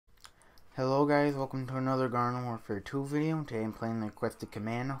Hello guys, welcome to another Garden Warfare 2 video. Today I'm playing the requested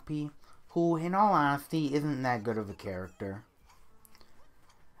Commando, who in all honesty isn't that good of a character.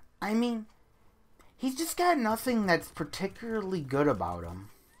 I mean, he's just got nothing that's particularly good about him.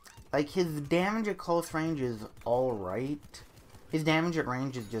 Like, his damage at close range is alright. His damage at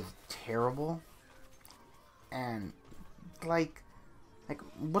range is just terrible. And, like,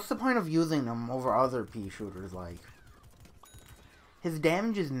 what's the point of using him over other pea shooters, like? His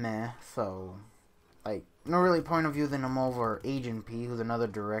damage is meh, so, like, no really point of using him over Agent P, who's another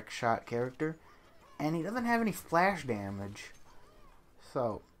direct shot character. And he doesn't have any splash damage.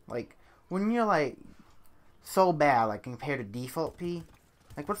 So, like, when you're, like, so bad, like, compared to default P,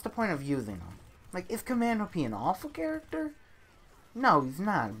 like, what's the point of using him? Like, is Commando P an awful character? No, he's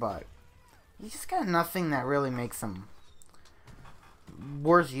not, but he's just got nothing that really makes him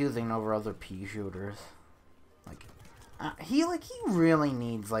worth using over other P shooters. He really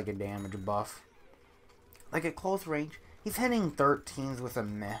needs, like, a damage buff. Like, at close range, he's hitting 13s with a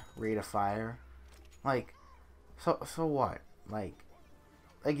meh rate of fire. Like, so what? Like,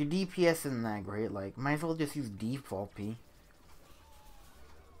 your DPS isn't that great. Like, might as well just use default P.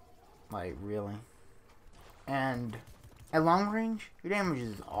 Like, really. And at long range, your damage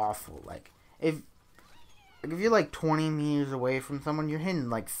is awful. Like, if you're, like, 20 meters away from someone, you're hitting,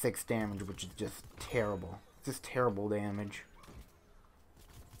 like, 6 damage, which is just terrible. Just terrible damage.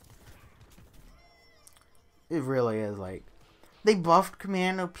 It really is. Like, they buffed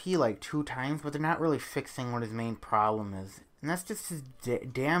Commando P like 2 times, but they're not really fixing what his main problem is, and that's just his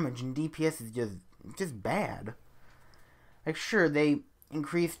damage, and DPS is just bad. Like, sure, they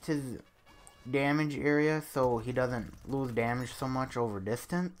increased his damage area so he doesn't lose damage so much over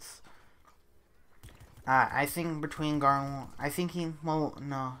distance. I think between he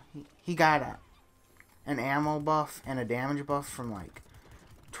got an ammo buff and a damage buff from like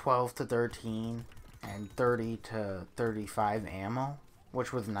 12 to 13 and 30 to 35 ammo,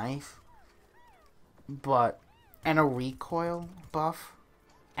 which was nice. And a recoil buff.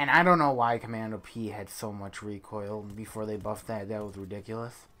 And I don't know why Commando P had so much recoil before they buffed that. That was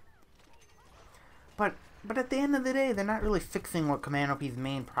ridiculous. But at the end of the day, they're not really fixing what Commando P's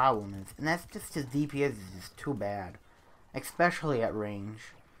main problem is. And that's just his DPS is just too bad. Especially at range.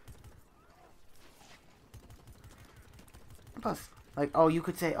 Plus, like, oh, you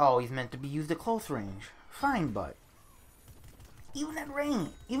could say, oh, he's meant to be used at close range. Fine, but even at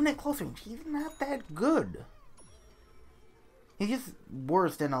close range, he's not that good. He's just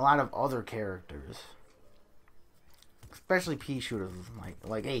worse than a lot of other characters. Especially P shooters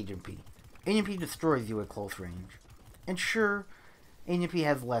like Agent P. Agent P destroys you at close range. And sure, Agent P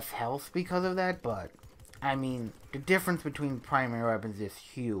has less health because of that, but, I mean, the difference between primary weapons is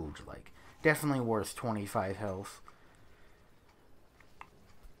huge. Like, definitely worth 25 health.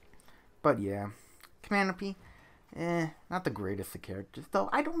 But yeah, Commando P, not the greatest of characters, though.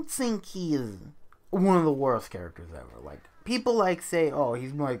 I don't think he is one of the worst characters ever. Like, people say, oh,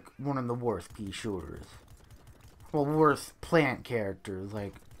 he's like one of the worst P shooters. Well, worst plant characters,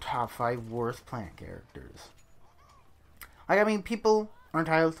 like top 5 worst plant characters. Like, I mean, people are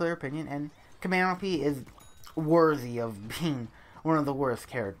entitled to their opinion, and Commando P is worthy of being one of the worst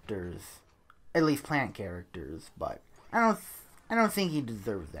characters, at least plant characters, but I don't think he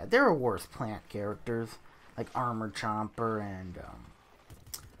deserves that. There are worse plant characters, like Armor Chomper and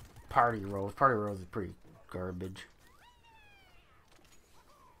Party Rose. Party Rose is pretty garbage.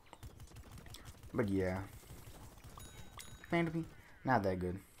 But yeah. Commando P, not that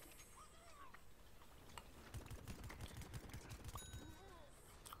good.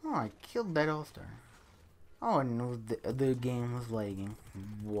 Oh, I killed that All-Star. Oh, I knew the game was lagging.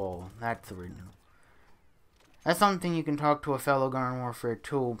 Whoa, that's original. That's something you can talk to a fellow Garden Warfare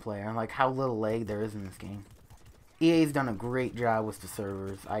 2 player, like how little lag there is in this game. EA's done a great job with the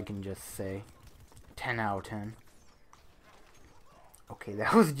servers, I can just say. 10 out of 10. Okay,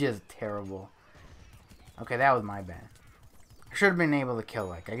 that was just terrible. Okay, that was my bad. I should have been able to kill,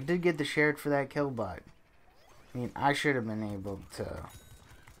 like, I did get the shared for that kill, but, I mean, I should have been able to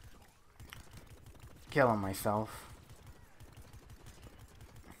kill him myself.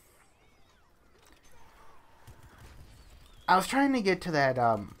 I was trying to get to that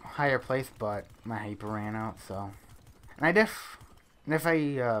higher place, but my hyper ran out. So, and if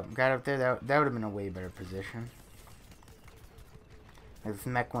I got up there, that would have been a way better position. This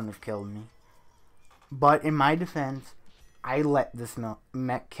mech wouldn't have killed me. But in my defense, I let this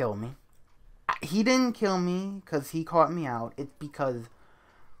mech kill me. He didn't kill me because he caught me out. It's because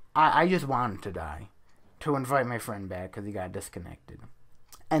I just wanted to die to invite my friend back because he got disconnected,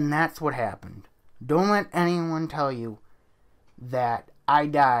 and that's what happened. Don't let anyone tell you that I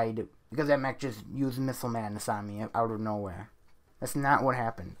died Because that mech just used Missile Madness on me out of nowhere. That's not what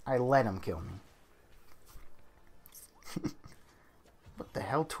happened. I let him kill me. What the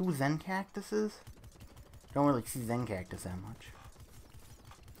hell? 2 Zen Cactuses? Don't really see Zen Cactus that much.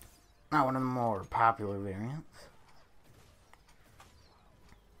 Not one of the more popular variants.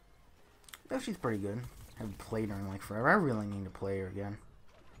 Though she's pretty good. I haven't played her in like forever. I really need to play her again.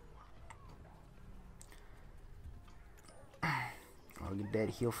 I'll get that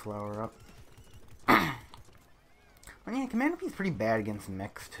heal flower up. But yeah, Commando P is pretty bad against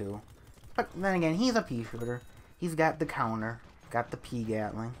mechs too. But then again, he's a P shooter. He's got the counter. Got the P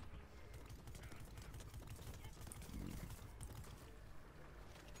Gatling.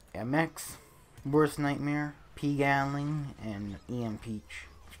 Yeah, mechs. Worst nightmare. P Gatling and EM Peach.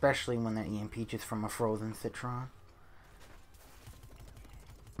 Especially when that EM Peach is from a frozen Citron.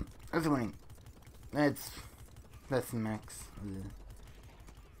 That's winning. That's mechs. Ugh.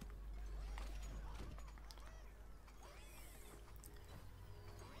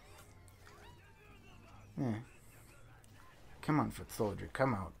 Yeah. Come on, foot soldier,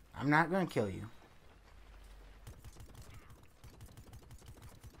 come out. I'm not gonna kill you.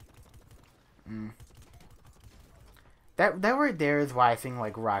 That right there is why I think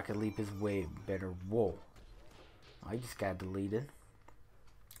like Rocket Leap is way better. Whoa. I just got deleted.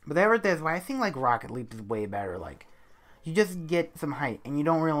 But that right there is why I think like Rocket Leap is way better. Like, you just get some height and you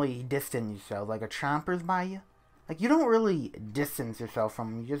don't really distance yourself. Like a chomper's by you. Like, you don't really distance yourself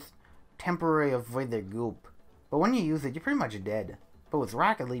from them. You just temporarily avoid their goop. But when you use it, you're pretty much dead. But with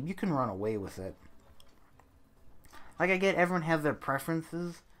Rocket Leap, you can run away with it. Like, I get everyone has their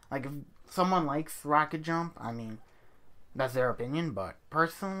preferences. Like, if someone likes Rocket Jump, I mean, that's their opinion. But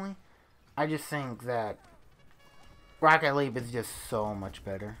personally, I just think that Rocket Leap is just so much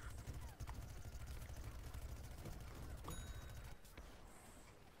better.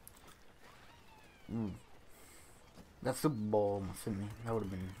 That Super Bowl almost hit me. That would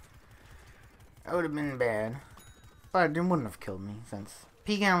have been bad. But it wouldn't have killed me, since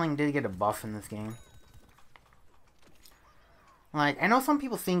P Gatling did get a buff in this game. Like, I know some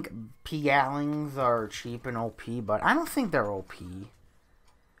people think P Gatlings are cheap and OP, but I don't think they're OP.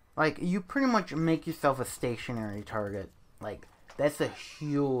 Like, you pretty much make yourself a stationary target. Like, that's a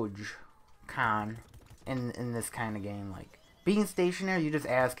huge con in this kind of game. Like, being stationary, you're just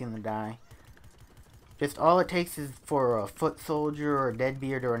asking to die. Just all it takes is for a foot soldier or a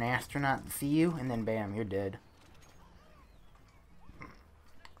deadbeard or an astronaut to see you, and then bam, you're dead.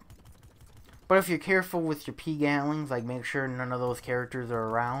 But if you're careful with your P Gatlings, like make sure none of those characters are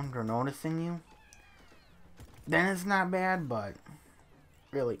around or noticing you, then it's not bad. But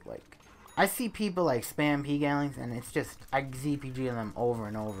really, like, I see people like spam P Gatlings, and it's just, I ZPG them over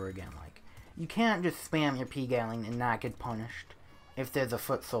and over again. Like, you can't just spam your P Gatling and not get punished if there's a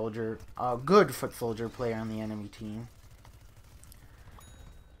foot soldier, a good foot soldier player on the enemy team.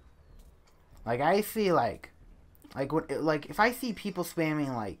 Like, I see like if I see people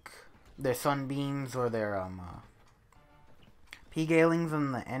spamming like their sunbeams or their P Gatlings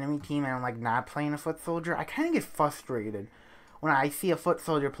on the enemy team, and I'm like not playing a foot soldier, I kind of get frustrated when I see a foot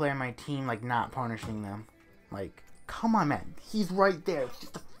soldier player on my team like not punishing them. Like, come on, man, he's right there. It's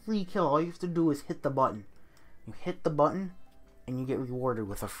just a free kill. All you have to do is hit the button. You hit the button, and you get rewarded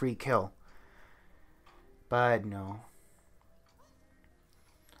with a free kill. But no.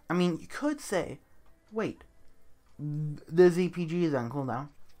 I mean, you could say, wait, the ZPG is on cooldown.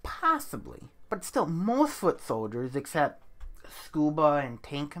 Possibly. But still, most foot soldiers, except Scuba and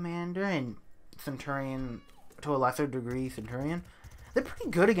Tank Commander and Centurion, to a lesser degree Centurion, they're pretty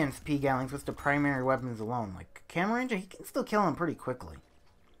good against P Gatlings with the primary weapons alone. Like, Cam Ranger, he can still kill them pretty quickly.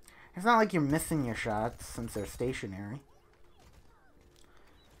 It's not like you're missing your shots since they're stationary.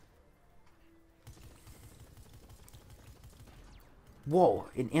 Whoa,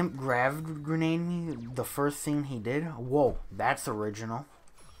 an imp grav grenade me the first thing he did? Whoa, that's original.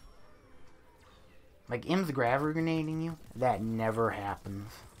 Like, imps grav grenading you? That never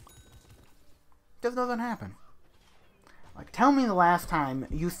happens. Just doesn't happen. Like, tell me the last time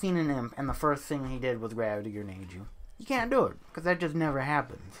you've seen an imp and the first thing he did was gravity grenade you. You can't do it, because that just never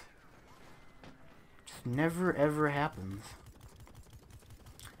happens. Just never ever happens.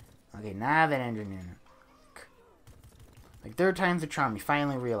 Okay, now that engineer. Like, third time's a charm. You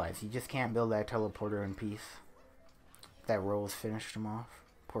finally realize you just can't build that teleporter in peace. That Rose finished him off.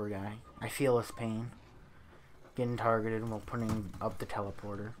 Poor guy. I feel his pain. Getting targeted while putting up the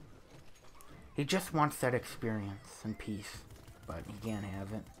teleporter. He just wants that experience in peace. But he can't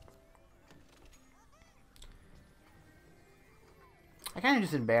have it. I kind of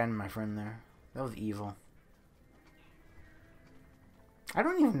just abandoned my friend there. That was evil. I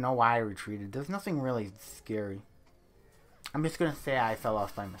don't even know why I retreated. There's nothing really scary. I'm just gonna say I fell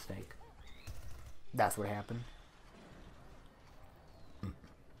off by mistake. That's what happened.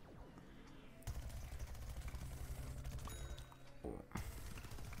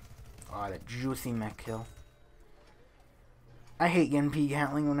 Oh, that juicy mech kill. I hate getting peak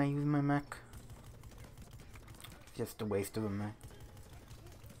handling when I use my mech. Just a waste of a mech.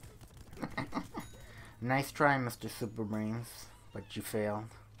 Nice try, Mr. Superbrains, but you failed.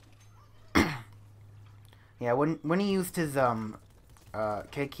 Yeah, when he used his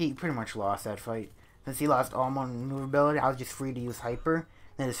kick, he pretty much lost that fight. Since he lost all maneuverability, I was just free to use hyper.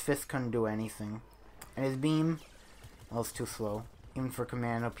 Then his fist couldn't do anything, and his beam, well, was too slow, even for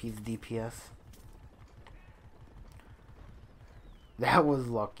Commando P's DPS. That was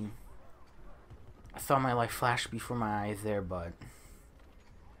lucky. I saw my life flash before my eyes there, but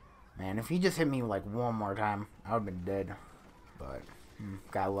man, if he just hit me like one more time, I would have been dead. But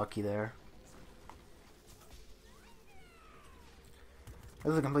got lucky there.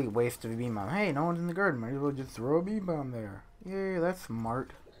 This is a complete waste of a beam bomb. Hey, no one's in the garden. Might as well just throw a beam bomb there. Yeah, that's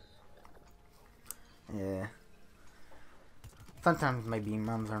smart. Yeah. Sometimes my beam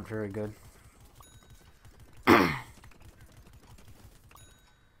bombs aren't very good.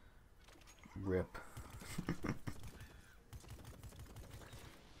 Rip.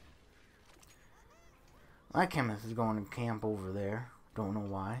 My chemist is going to camp over there. Don't know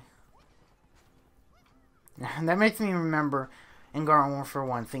why. That makes me remember in Garden Warfare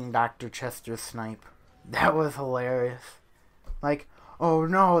 1 seeing Dr. Chester's snipe. That was hilarious. Like, oh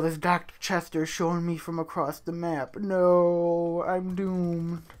no, this Dr. Chester is showing me from across the map. No, I'm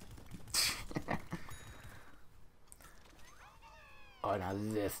doomed. Oh, now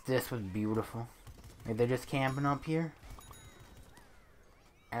this was beautiful. Like, they're just camping up here.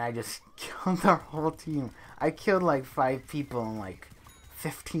 And I just killed our whole team. I killed like 5 people in like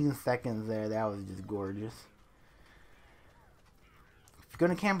 15 seconds there. That was just gorgeous. If you're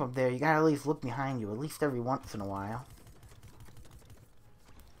gonna camp up there, you gotta at least look behind you, at least every once in a while.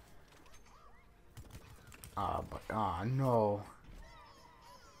 Oh no.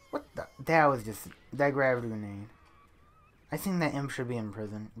 What the? That was just, that gravity grenade. I think that imp should be in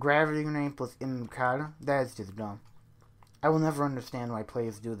prison. Gravity grenade plus Imkata? That is just dumb. I will never understand why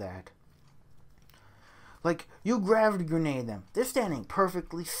players do that. Like, you gravity grenade them. They're standing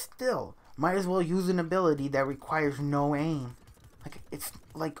perfectly still. Might as well use an ability that requires no aim. Like, it's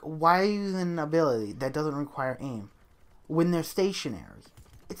like, why use an ability that doesn't require aim when they're stationary?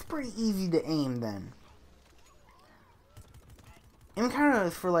 It's pretty easy to aim then. Imkata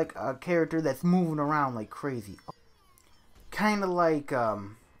is for like a character that's moving around like crazy. Kind of like a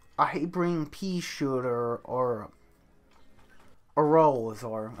hypering pea shooter or a rose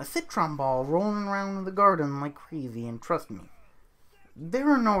or a citron ball rolling around in the garden like crazy. And trust me, there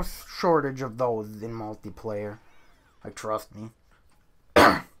are no shortage of those in multiplayer. Like, trust me.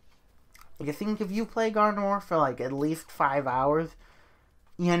 You think if you play Garden Warfare for like at least 5 hours,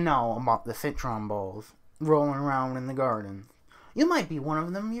 you know about the citron balls rolling around in the garden. You might be one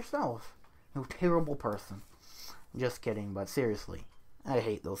of them yourself. You terrible person. Just kidding, but seriously, I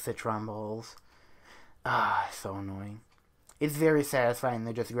hate those citron balls. Ah, so annoying. It's very satisfying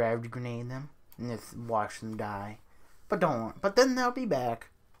to just gravity grenade them and just watch them die. But don't. But then they'll be back.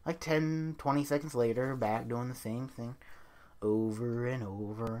 Like 10, 20 seconds later, back doing the same thing. Over and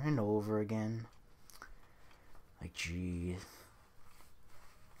over and over again. Like, jeez.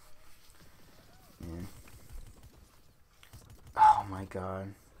 Man. Oh my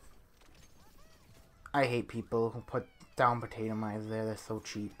god. I hate people who put down potato mines there. They're so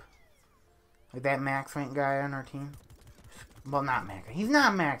cheap. Like that max rank guy on our team. Well, not max rank. He's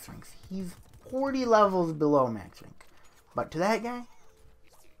not max rank. He's 40 levels below max rank. But to that guy,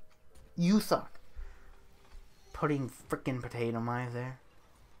 you suck. Putting freaking potato mines there.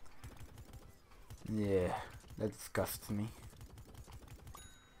 Yeah, that disgusts me.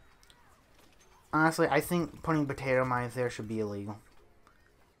 Honestly, I think putting potato mines there should be illegal.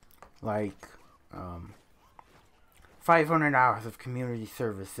 Like, 500 hours of community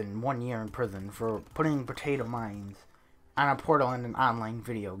service and 1 year in prison for putting potato mines on a portal in an online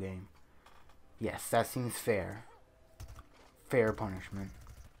video game. Yes, that seems fair. Fair punishment.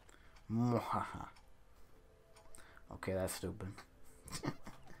 Mwahaha. Okay, that's stupid.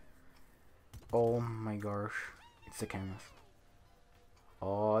 Oh my gosh. It's a chemist.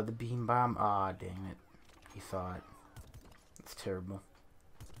 Oh, the beam bomb. Ah, dang it. He saw it. It's terrible.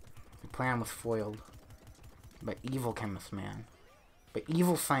 The plan was foiled. By evil chemist man. By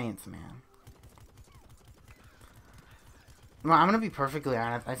evil science man. Well, I'm gonna be perfectly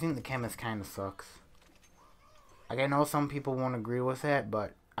honest. I think the chemist kind of sucks. Like, I know some people won't agree with that,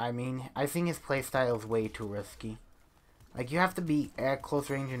 but, I mean, I think his playstyle is way too risky. Like, you have to be at close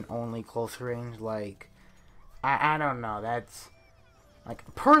range and only close range. Like, I don't know. That's, like,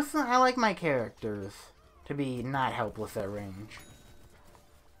 personally, I like my characters to be not helpless at range.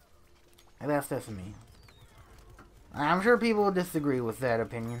 And that's just me. I'm sure people will disagree with that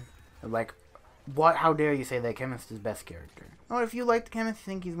opinion. Like, what? How dare you say that Chemist is best character? Oh, if you like the Chemist, you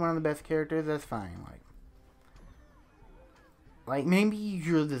think he's one of the best characters, that's fine. Like maybe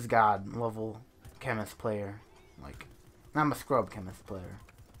you're this god level Chemist player. Like, I'm a scrub Chemist player.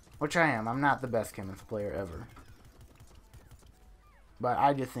 Which I am. I'm not the best Chemist player ever. But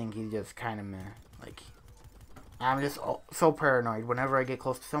I just think he's just kind of meh. Like, I'm just so paranoid. Whenever I get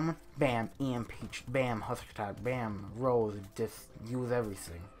close to someone, bam, EMP, bam, Husker bam, Rose, just use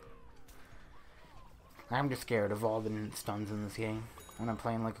everything. I'm just scared of all the stuns in this game. When I'm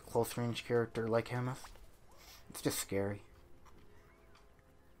playing like a close range character like Chemist. It's just scary.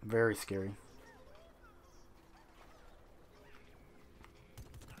 Very scary.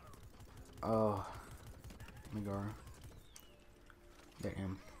 Oh, my god. That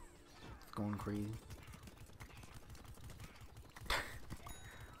imp. It's going crazy.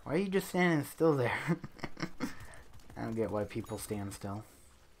 Why are you just standing still there? I don't get why people stand still.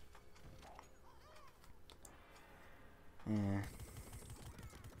 Yeah.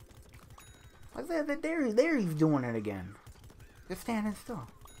 What's that? There he's doing it again. Just standing still.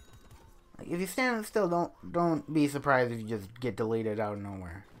 Like, if you're standing still, don't be surprised if you just get deleted out of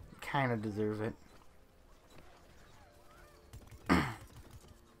nowhere. You kind of deserve it. Like,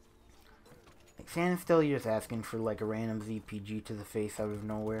 standing still, you're just asking for like a random ZPG to the face out of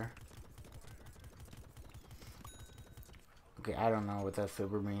nowhere. Okay, I don't know what that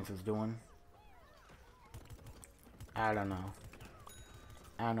Super Beans is doing. I don't know.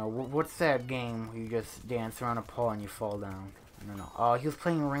 What's that game where you just dance around a pole and you fall down? I don't know. Oh, he was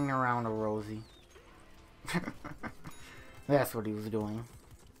playing Ring Around a Rosie. That's what he was doing.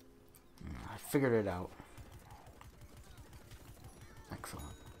 I figured it out. Excellent.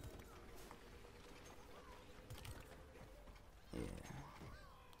 Yeah.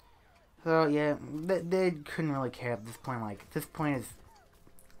 So, yeah, they couldn't really care at this point. Like, this point is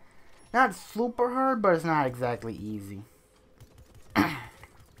not super hard, but it's not exactly easy.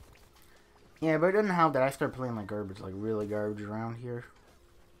 Yeah, but it doesn't help that I start playing like garbage, like really garbage around here.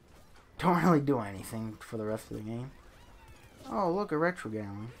 Don't really do anything for the rest of the game. Oh, look, a retro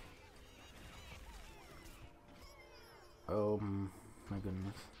gallon. Oh, my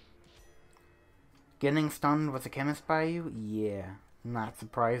goodness. Getting stunned with a Chemist by you? Yeah. Not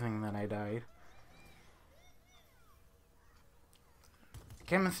surprising that I died.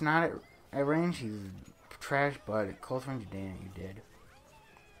 Chemist not at range, he's trash, but at close range, damn, you did.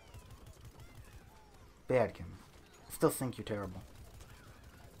 Bad Chemist. Still think you're terrible.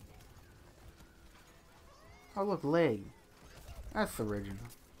 Oh, look, leg. That's original.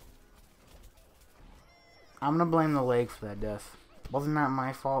 I'm gonna blame the leg for that death. Wasn't that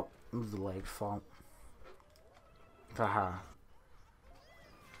my fault? It was the leg's fault. Haha.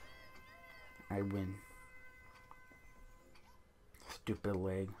 I win. Stupid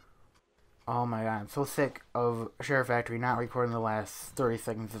leg. Oh my god, I'm so sick of Sheriff Factory not recording the last 30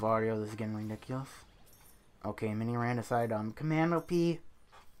 seconds of audio. This is getting ridiculous. Okay, mini rant aside, Commando P.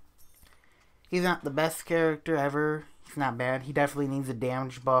 He's not the best character ever. He's not bad. He definitely needs a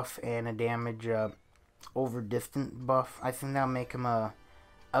damage buff and a damage over distant buff. I think that'll make him a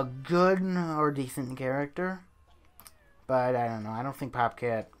good or decent character. But I don't know. I don't think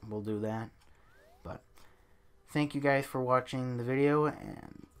Popcat will do that. But thank you guys for watching the video,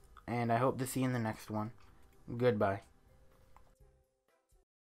 and I hope to see you in the next one. Goodbye.